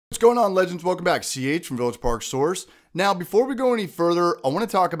going on, legends? Welcome back. CH from Village Park Source. Now, before we go any further, I want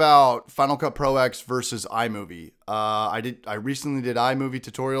to talk about Final Cut Pro X versus iMovie. I recently did iMovie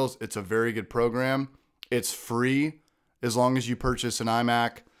tutorials. It's a very good program. It's free as long as you purchase an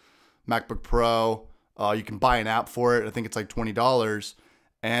iMac, MacBook Pro. You can buy an app for it. I think it's like $20.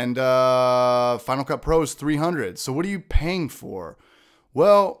 And Final Cut Pro is $300. So what are you paying for?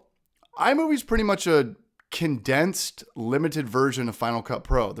 Well, iMovie is pretty much a condensed, limited version of Final Cut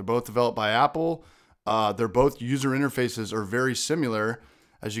Pro. They're both developed by Apple. They're both user interfaces are very similar.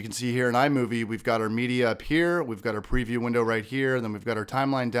 As you can see here in iMovie, we've got our media up here. We've got our preview window right here. Then we've got our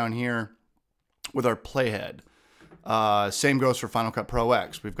timeline down here with our playhead. Same goes for Final Cut Pro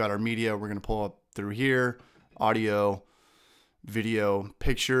X. We've got our media. We're going to pull up through here. Audio, video,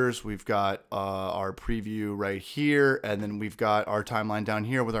 pictures. We've got our preview right here. And then we've got our timeline down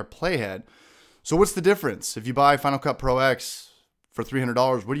here with our playhead. So what's the difference? If you buy Final Cut Pro X for $300,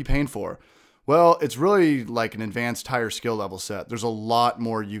 what are you paying for? Well, it's really like an advanced higher skill level set. There's a lot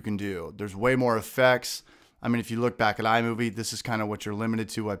more you can do. There's way more effects. I mean, if you look back at iMovie, this is kind of what you're limited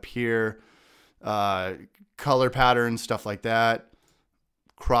to up here. Color patterns, stuff like that.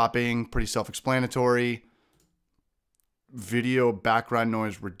 Cropping, pretty self-explanatory. Video background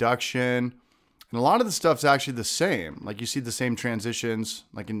noise reduction. And a lot of the stuff's actually the same. Like you see the same transitions,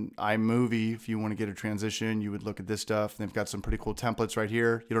 like in iMovie, if you want to get a transition, you would look at this stuff. They've got some pretty cool templates right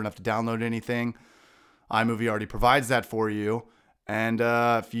here. You don't have to download anything. iMovie already provides that for you. And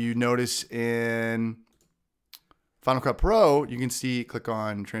if you notice in Final Cut Pro, you can see, click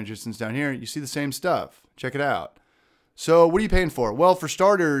on transitions down here, you see the same stuff. Check it out. So what are you paying for? Well, for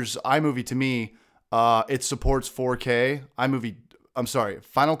starters, iMovie to me, it supports 4K.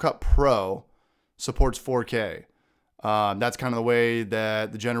 Final Cut Pro supports 4K. That's kind of the way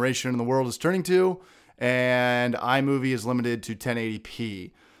that the generation in the world is turning to, and iMovie is limited to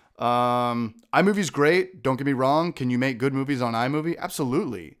 1080p. iMovie is great, don't get me wrong. Can you make good movies on iMovie?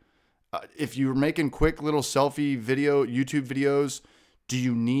 Absolutely. If you're making quick little selfie video, YouTube videos, do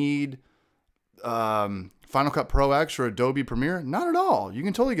you need Final Cut Pro X or Adobe Premiere? Not at all. You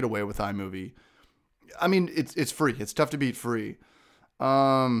can totally get away with iMovie. I mean, it's free. It's tough to beat free.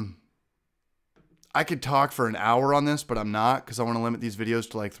 I could talk for an hour on this, but I'm not because I want to limit these videos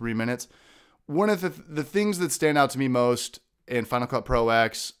to like 3 minutes. One of the things that stand out to me most in Final Cut Pro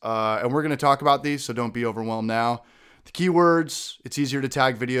X, and we're going to talk about these, so don't be overwhelmed now. The keywords, it's easier to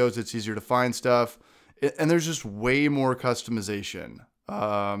tag videos, it's easier to find stuff, and there's just way more customization.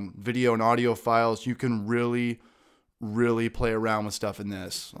 Video and audio files, you can really, really play around with stuff in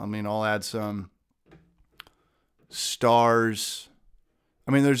this. I mean, I'll add some stars.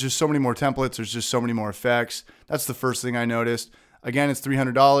 I mean, there's just so many more templates. There's just so many more effects. That's the first thing I noticed. Again, it's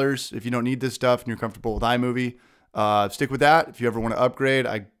 $300. If you don't need this stuff and you're comfortable with iMovie, stick with that. If you ever want to upgrade,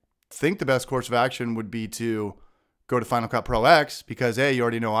 I think the best course of action would be to go to Final Cut Pro X because, A, you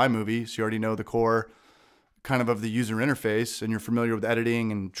already know iMovie, so you already know the core kind of the user interface, and you're familiar with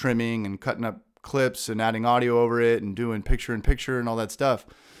editing and trimming and cutting up clips and adding audio over it and doing picture-in-picture and all that stuff.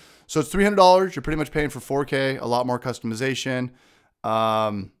 So it's $300. You're pretty much paying for 4K, a lot more customization.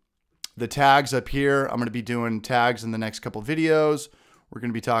 The tags up here, I'm going to be doing tags in the next couple videos. We're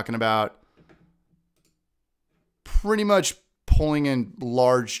going to be talking about pretty much pulling in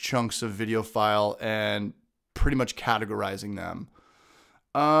large chunks of video file and pretty much categorizing them.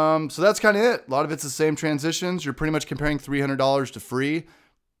 So that's kind of it. A lot of it's the same transitions. You're pretty much comparing $300 to free.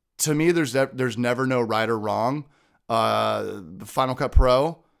 To me, there's never no right or wrong. The Final Cut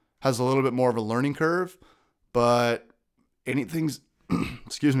Pro has a little bit more of a learning curve, but anything's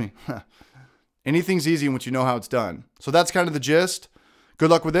excuse me. Anything's easy once you know how it's done. So that's kind of the gist. Good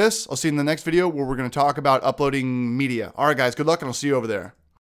luck with this. I'll see you in the next video where we're going to talk about uploading media. All right, guys, good luck, and I'll see you over there.